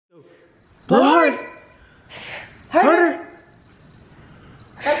Blow hard. Harder.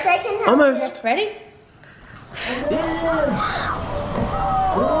 Almost. Ready?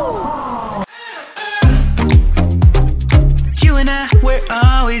 You and I, we're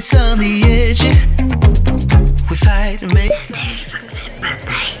always on the edge. We fight and make. It's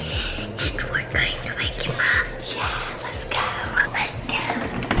birthday, and we're going to wake him up. Yeah, let's go. Let's go.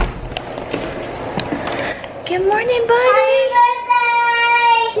 Good morning, buddy.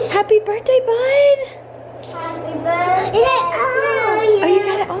 Happy birthday, bud. Happy birthday. Oh, you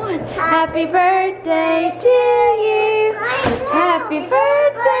got it on. Happy birthday to you. Happy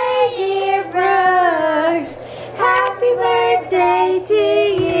birthday, dear Brooks. Happy birthday to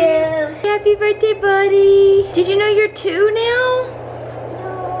you. Happy birthday, buddy. Did you know you're 2 now?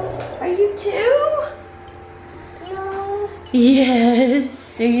 No. Are you 2? No.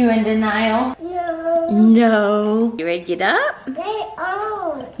 Yes. Are you in denial? No. No. You ready to get up? They on.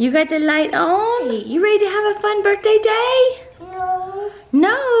 You got the light on? You ready to have a fun birthday day? No.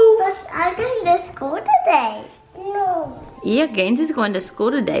 No. But I'm going to school today. No. Yeah, Gaines is going to school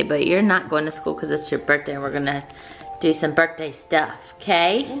today, but you're not going to school because it's your birthday and we're going to do some birthday stuff,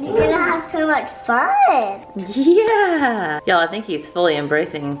 okay? We're going to have so much fun. Yeah. Y'all, I think he's fully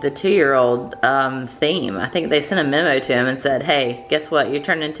embracing the 2-year-old theme. I think they sent a memo to him and said, hey, guess what? You're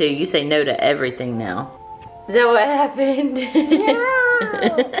turning 2. You say no to everything now. Is that what happened?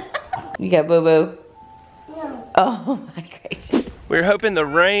 No. You got boo-boo? No. Oh my gracious. We're hoping the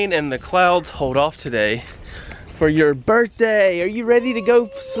rain and the clouds hold off today for your birthday. Are you ready to go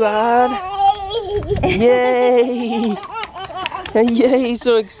slide? Yay! Yay, he's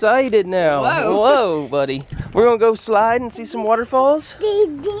so excited now. Whoa. Whoa, buddy. We're gonna go slide and see some waterfalls?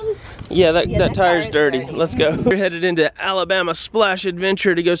 Yeah, that tire's dirty. Let's go. We're headed into Alabama Splash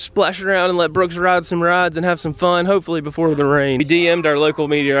Adventure to go splash around and let Brooks ride some rides and have some fun, hopefully before the rain. We DM'd our local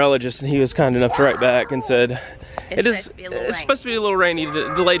meteorologist and he was kind enough to write back and said, it's supposed to be a little rainy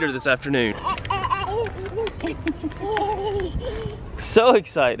later this afternoon. So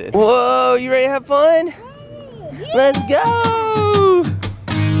excited. Whoa, you ready to have fun? Let's go!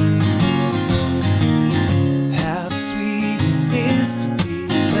 How sweet it is to be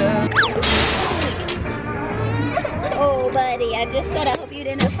loved. Oh, buddy, I just said I hope you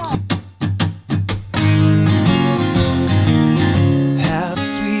didn't fall. How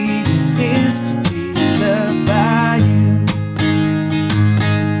sweet it is to be loved by you.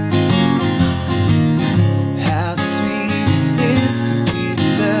 How sweet it is to be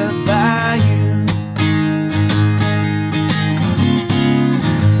loved by you.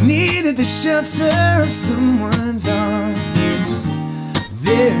 Needed the shelter of someone's arms.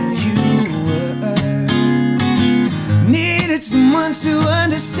 There you were. Needed someone to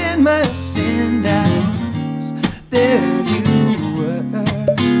understand my ups and downs. There you were.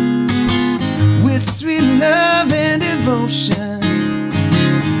 With sweet love and devotion,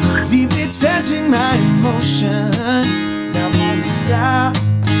 deeply touching my emotions. I wanna stop.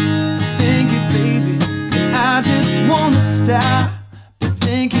 Thank you, baby. I just wanna stop.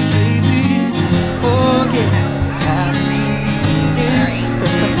 Thank you, baby. Oh yeah. How sweet it is to be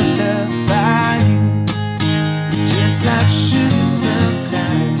loved by you. It's just like sugar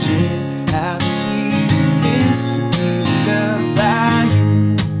sometimes, yeah. How sweet it is to be loved by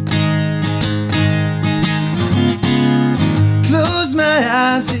you. Close my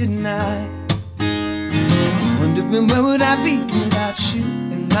eyes at night, wondering where would I be without you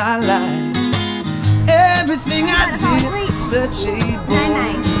in my life. Everything I did was such a bore.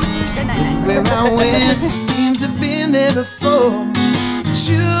 Where I went, it seems to have been there before. But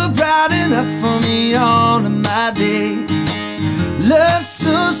you're bright enough for me all of my days. Love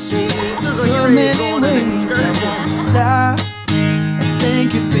so sweet, so many ways. I wanna stop and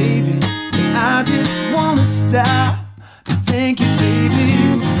thank you, baby. I just wanna stop and thank you,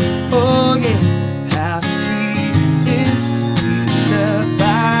 baby. Oh yeah, how sweet it is to be loved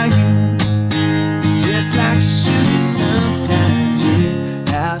by you. Just like sugar sometimes, yeah.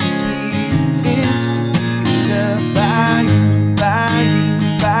 How sweet it is to be loved by you, by you,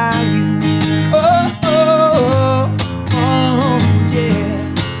 by you. Oh, oh, oh, oh yeah.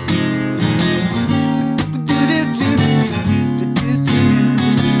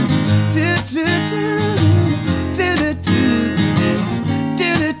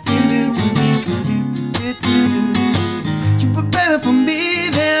 You were better for me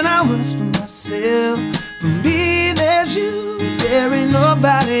than I was for myself. For me, there's you, there ain't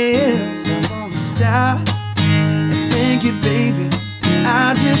nobody else. I wanna stop and thank you, baby.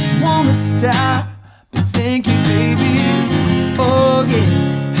 I just wanna stop and thank you, baby. Oh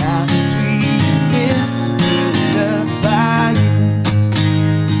yeah, how sweet it is to be loved by you.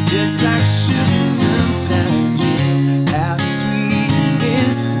 It's just like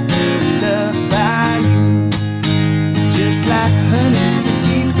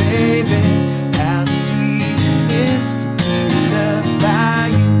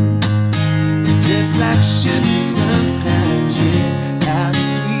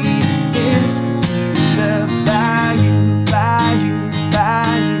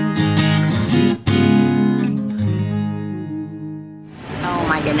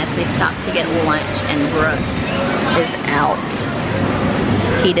my goodness, we stopped to get lunch and Brooke is out.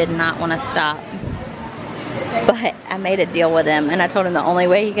 He did not want to stop. But I made a deal with him and I told him the only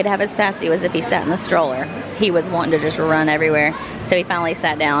way he could have his passy was if he sat in the stroller. He was wanting to just run everywhere. So he finally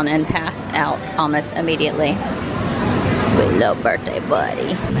sat down and passed out almost immediately. Sweet little birthday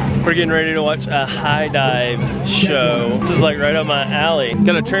buddy. We're getting ready to watch a high dive show. This is like right up my alley.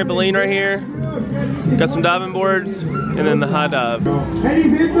 Got a trampoline right here. Got some diving boards and then the high dive.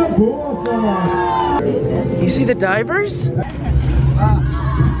 You see the divers?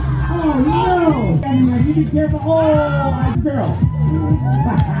 Oh no! You be careful. Oh, girl.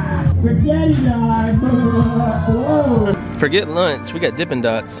 Spaghetti time. Forget lunch. We got Dippin'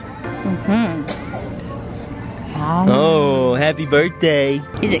 Dots. Mm-hmm. Oh, happy birthday.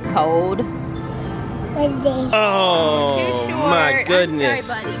 Is it cold? Oh, my goodness.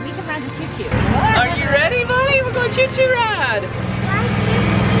 I'm sorry, buddy. We can ride the choo-choo. Are you ready, buddy? We're going choo-choo ride.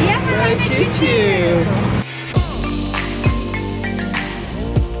 Yeah, we're riding the choo-choo.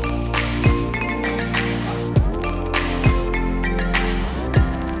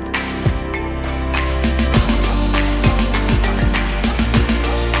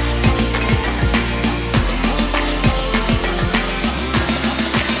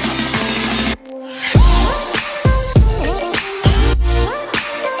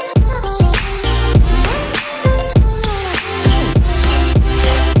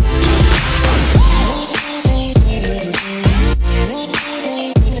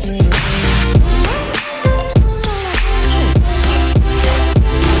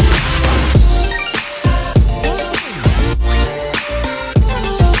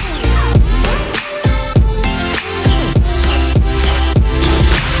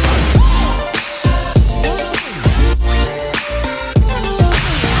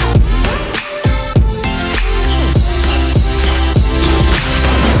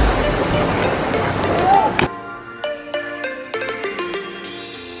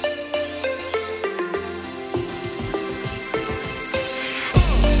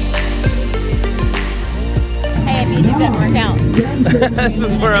 This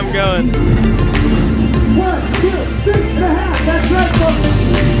is where I'm going. 1, 2, 6.5. That's right, folks.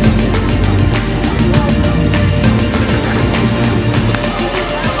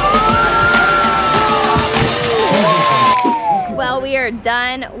 Well, we are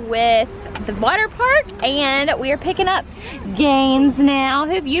done with the water park and we are picking up Gaines now.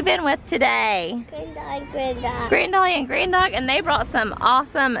 Who have you been with today? Granddolly and Granddog, and they brought some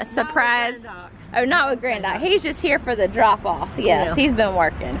awesome surprise. Oh, not with Granddog. He's just here for the drop-off. Yes, he's been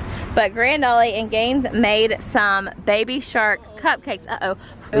working. But Granddolly and Gaines made some baby shark cupcakes. Uh-oh.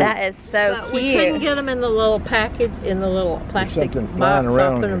 That is so cute. We couldn't get them in the little package, in the little plastic box. So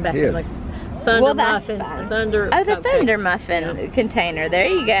I put them back in the Thunder Muffin. The Thunder Muffin container. There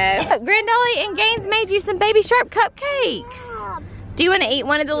you go. Granddolly and Gaines made you some baby shark cupcakes. Do you want to eat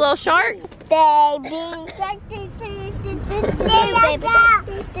one of the little sharks? Baby shark.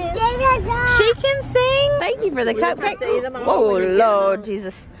 She can sing. Thank you for the cupcake. Oh, Lord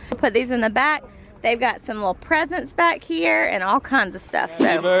Jesus. Put these in the back. They've got some little presents back here and all kinds of stuff. So.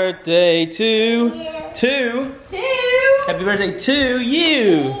 Happy birthday to Happy birthday to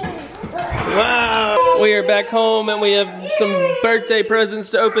you. Wow. We are back home and we have some birthday presents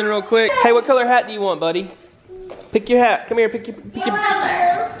to open real quick. Hey, what color hat do you want, buddy? Pick your hat. Come here, pick your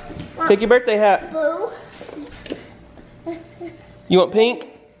birthday hat. You want pink?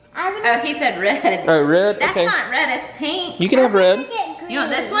 Oh, he said red. Oh, red? That's okay. not red, it's pink. You can have red. You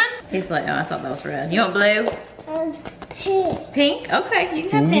want this one? He's like, oh, I thought that was red. You want blue? Pink? Okay, you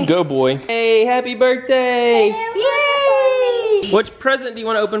can have pink. You go, boy. Hey, happy birthday! Yay! Which present do you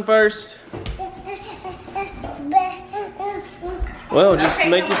want to open first? Well, just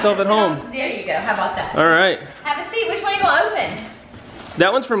make yourself at home. There you go. How about that? All right. Have a seat. Which one are you going to open?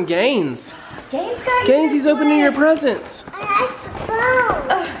 That one's from Gaines. Gaines, he's opening your presents.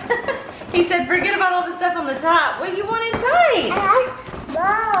 He said, forget about all the stuff on the top. What do you want inside?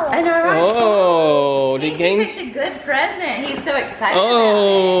 I know, right? Oh, did Gaines picked a good present. He's so excited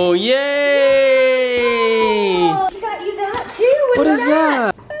Oh, about it. Yay! Oh, she got you that too. What is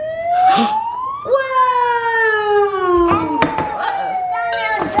that? Whoa!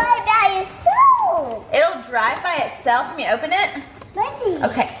 It'll dry by itself when you open it?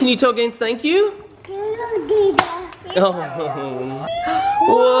 Okay. Can you tell Gaines thank you? Oh.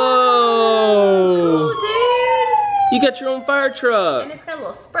 Whoa! Cool, dude. You got your own fire truck. And it's got a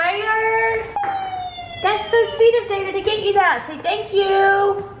little sprayer. That's so sweet of Dana to get you that. Say thank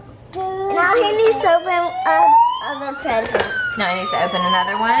you. Now he needs to open other present. Now he needs to open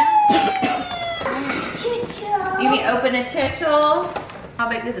another one. You mean open a turtle? How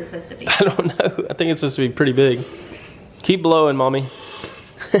big is it supposed to be? I don't know. I think it's supposed to be pretty big. Keep blowing, Mommy.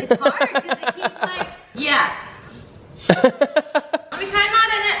 It's hard because it keeps like, yeah. Let me tie a knot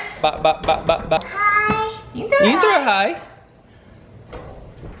in it. Bop, bop, bop, bop, bop. Hi. You You can throw it high.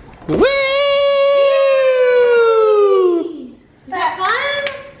 Woo! Is that fun?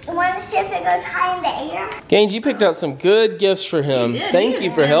 I want to see if it goes high in the air. Gaines, you picked out some good gifts for him. You did. Thank He you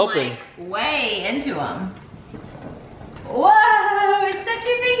just for went, helping. like, way into them. Whoa! It stuck to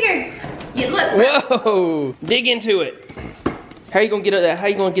your finger. You look. Whoa! Dig into it. How are you gonna get that? How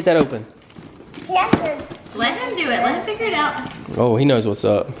you gonna get that open? He has to. Let him do it. Let him figure it out. Oh, he knows what's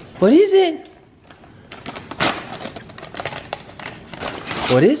up. What is it?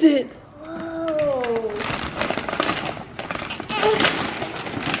 What is it? Whoa.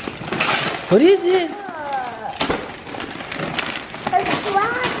 What is it? It's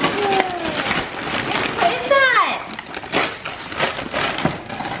flashing. What is that?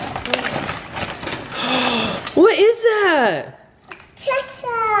 What is that?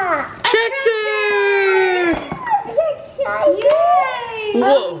 Cha-cha. Tractor! Yay!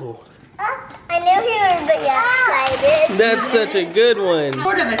 Whoa! I knew he would be excited. That's such a good one.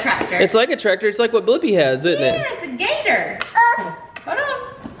 Sort of a tractor. It's like a tractor. It's like what Blippi has, isn't yeah, it? it's a gator. Hold on.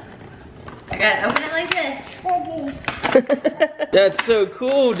 I gotta open it like this. That's so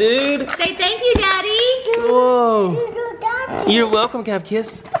cool, dude. Say thank you, Daddy. Whoa. You're welcome, Cav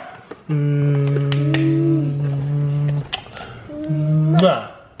Kiss.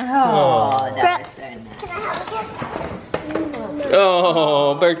 Oh, that was so nice. Can I have a kiss?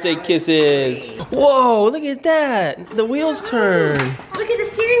 Oh, birthday kisses. Whoa, look at that. The wheels turn. Look at the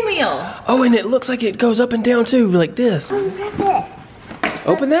steering wheel. Oh, and it looks like it goes up and down too, like this. Rip it.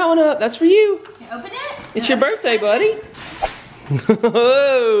 Open that one up. That's for you. Open it. It's your birthday, buddy.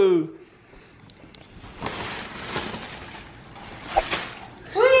 Whoa.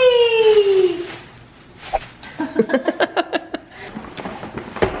 Whee!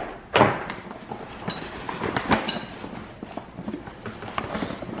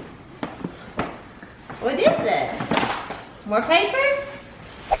 What is it? More paper?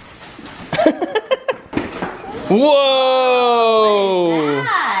 Whoa.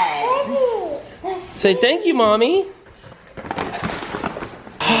 That? Say thank you, Mommy.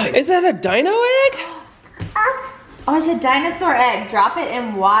 Is that a dino egg? Oh, it's a dinosaur egg. Drop it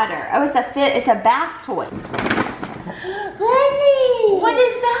in water. Oh, it's a bath toy. Ready. What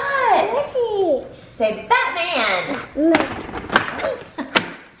is that? Ready. Say Batman.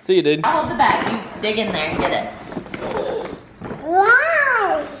 See you, dude. I'll hold the bag. You dig in there and get it.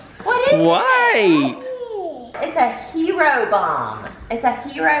 Wow. What is White. it? It's a hero bomb. It's a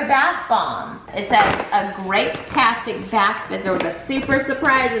hero bath bomb. It says a grape-tastic bath fizzer with a super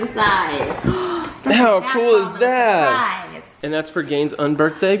surprise inside. How cool is that? Surprise. And that's for Gaines'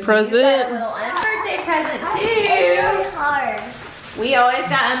 unbirthday You got a present? little unbirthday present It's too. really hard. We always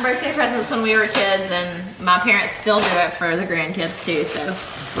got unbirthday presents when we were kids, and my parents still do it for the grandkids too, so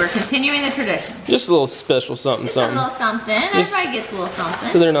we're continuing the tradition. Just a little special something, Just a something. little something. Everybody gets a little something.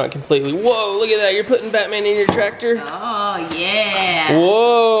 So they're not completely. Whoa, look at that. You're putting Batman in your tractor? Oh, yeah.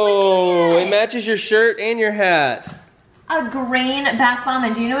 Whoa, What'd you it get? matches your shirt and your hat. A green bath bomb,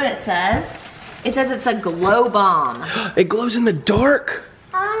 and do you know what it says? It says it's a glow bomb. It glows in the dark.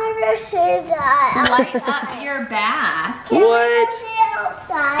 I'll never say that. Light up your bath. What?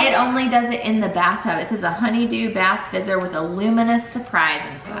 Outside. It only does it in the bathtub. It says a honeydew bath fizzer with a luminous surprise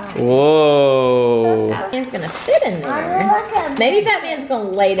inside. Whoa. Batman's gonna fit in there. Look at Maybe Batman's gonna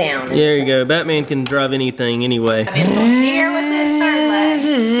lay down. There you go. Batman can drive anything anyway. Batman's gonna steer with his third leg.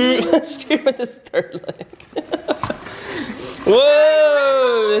 Let's steer with his third leg.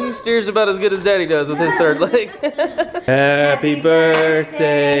 Whoa! He steers about as good as Daddy does with his third leg. Happy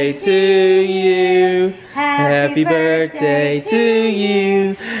birthday to you. Happy birthday to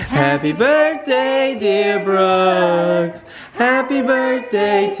you. Happy birthday, dear Brooks. Happy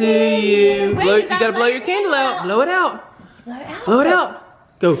birthday to you. Wait, Blow, you you gotta blow your candle out. Blow it out. Blow it out. Blow it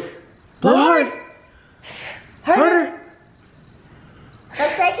out. Go. Blow hard. Harder. Looks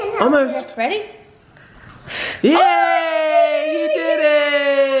like I can have Almost. Ready? Yay! You did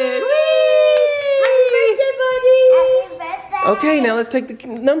it! Happy birthday. Okay, now let's take the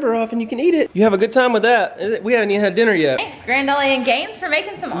number off and you can eat it. You have a good time with that. We haven't even had dinner yet. Thanks, Grandolly and Gaines, for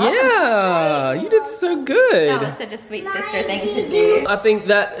making some awesome. Yeah, you did so Oh, good. it's such a sweet sister thing to do. I think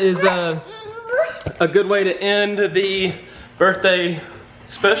that is a good way to end the birthday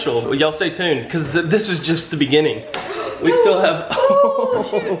special. Y'all stay tuned, because this is just the beginning. We still have.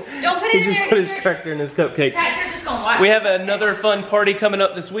 Don't put it He in just there. put his tractor in his cupcake. Tractor's just gonna watch. We have another fun party coming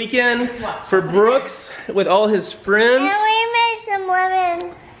up this weekend for Brooks with all his friends. And we made some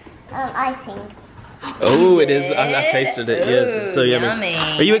lemon icing. Oh, it is. I tasted it. Yes, it's so yummy.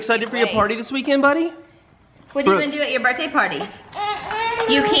 Are you excited for your party this weekend, buddy? What are you gonna do at your birthday party?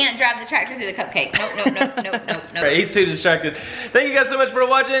 You can't drive the tractor through the cupcake. Nope. Right, he's too distracted. Thank you guys so much for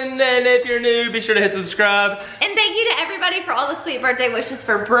watching, and if you're new, be sure to hit subscribe. And thank you to everybody for all the sweet birthday wishes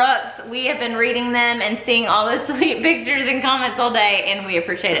for Brooks. We have been reading them and seeing all the sweet pictures and comments all day, and we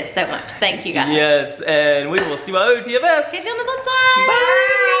appreciate it so much. Thank you guys. Yes, and we will see you on OTFS. Catch you on the flip side.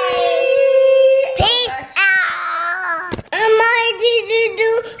 Bye. Peace out.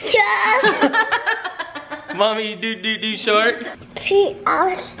 Mommy, do shark. Peace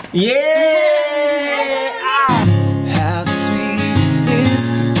out. Yeah! How sweet it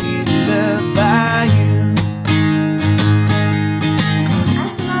is to be loved by you.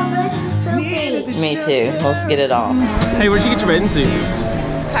 Me too. Let's get it all. Hey, where'd you get your bathing suit?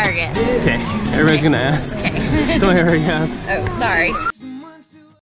 Target. Okay, everybody's gonna ask. Okay. Somebody already asked. Oh, sorry.